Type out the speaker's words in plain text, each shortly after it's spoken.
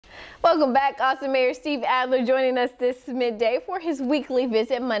Welcome back. Austin Mayor Steve Adler joining us this midday for his weekly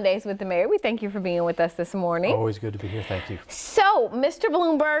visit Mondays with the Mayor. We thank you for being with us this morning. Always good to be here. Thank you. So, Mr.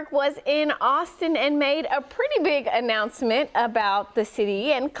 Bloomberg was in Austin and made a pretty big announcement about the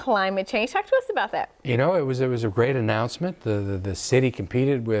city and climate change. Talk to us about that. You know, it was a great announcement. The city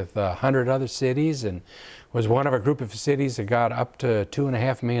competed with 100 other cities and was one of a group of cities that got up to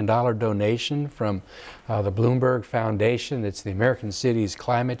 $2.5 million donation from the Bloomberg Foundation. It's the American Cities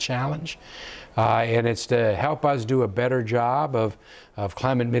Climate Challenge, and it's to help us do a better job of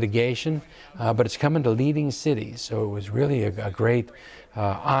climate mitigation, but it's coming to leading cities, so it was really a great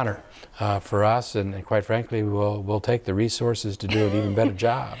honor for us, and quite frankly, we'll take the resources to do an even better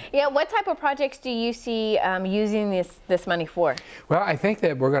job. Yeah, what type of projects do you see using this money for? Well, I think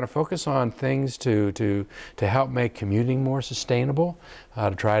that we're going to focus on things to help make commuting more sustainable,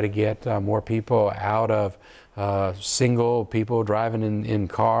 to try to get more people out of single people driving in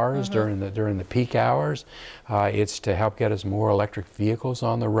cars during the peak hours. It's to help get us more electric vehicles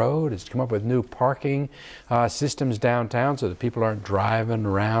on the road. It's to come up with new parking systems downtown so that people aren't driving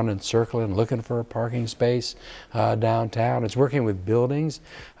around and circling looking for a parking space downtown. It's working with buildings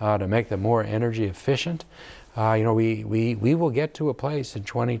to make them more energy efficient. You know, we will get to a place in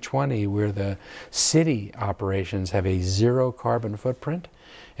 2020 where the city operations have a zero carbon footprint,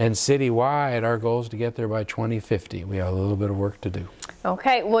 and citywide our goal is to get there by 2050. We have a little bit of work to do.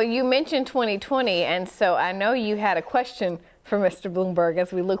 Okay, well, you mentioned 2020, and so I know you had a question for Mr. Bloomberg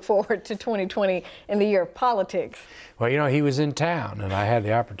as we look forward to 2020 in the year of politics. Well, you know, he was in town, and I had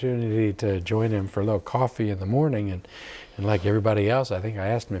the opportunity to join him for a little coffee in the morning, and like everybody else, I think I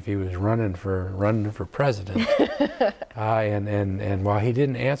asked him if he was running for president. And while he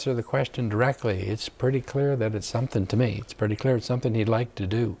didn't answer the question directly, it's pretty clear that it's something to me. It's pretty clear it's something he'd like to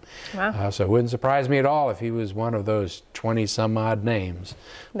do. Wow. So it wouldn't surprise me at all if he was one of those 20-some-odd names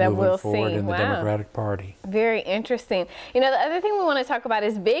that moving forward in the Democratic Party. Very interesting. You know, the other thing we want to talk about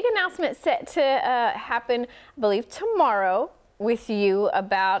is big announcement set to happen, I believe, tomorrow with you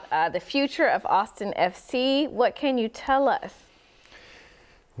about the future of Austin FC. What can you tell us?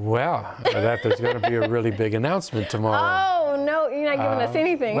 Well, that there's going to be a really big announcement tomorrow. Oh, no, you're not giving us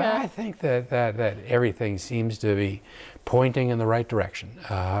anything. Well, huh? I think that everything seems to be pointing in the right direction.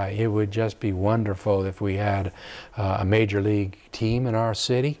 It would just be wonderful if we had a major league team in our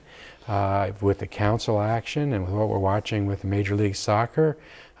city. With the council action and with what we're watching with Major League Soccer,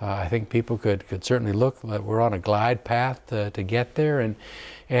 I think people could certainly look like we're on a glide path to get there.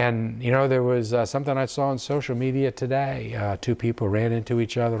 And you know, there was something I saw on social media today. Two people ran into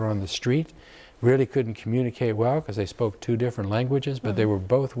each other on the street. Really couldn't communicate well because they spoke two different languages, but they were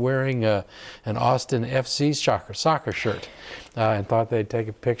both wearing an Austin FC soccer shirt and thought they'd take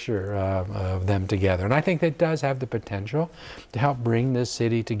a picture of them together. And I think that does have the potential to help bring this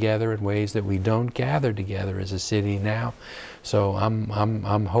city together in ways that we don't gather together as a city now. So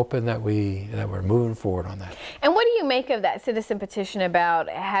I'm hoping that we're moving forward on that. And what do you make of that citizen petition about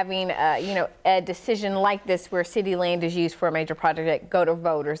having you know, a decision like this where city land is used for a major project go to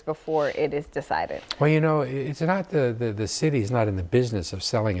voters before it is decided? Well, you know, it's not the city's not in the business of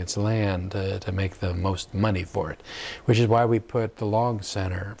selling its land to make the most money for it, which is why we put the Long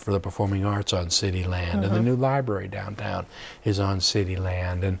Center for the Performing Arts on city land, and the new library downtown is on city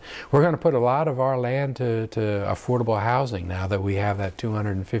land, and we're going to put a lot of our land to affordable housing now that we have that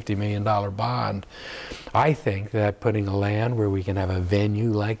 $250 million bond. I think that putting a land where we can have a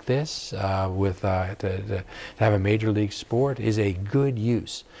venue like this to have a major league sport is a good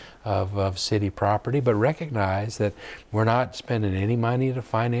use of city property, but recognize that we're not spending any money to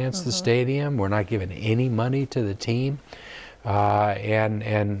finance the stadium. We're not giving any money to the team,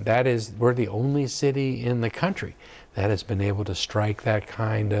 and that is, we're the only city in the country that has been able to strike that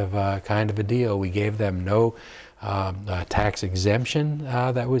kind of a deal. We gave them no tax exemption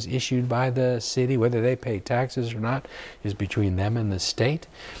that was issued by the city. Whether they pay taxes or not is between them and the state,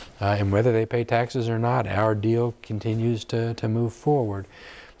 and whether they pay taxes or not, our deal continues to move forward.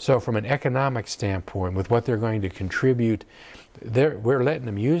 So from an economic standpoint, with what they're going to contribute, we're letting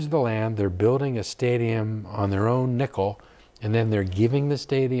them use the land. They're building a stadium on their own nickel, and then they're giving the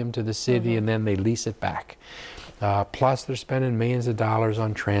stadium to the city, and then they lease it back. Plus they're spending millions of dollars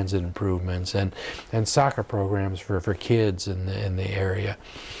on transit improvements and soccer programs for kids in the area.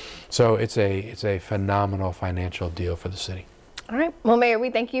 So it's a phenomenal financial deal for the city. All right. Well, Mayor,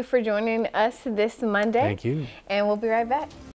 we thank you for joining us this Monday. Thank you. And we'll be right back.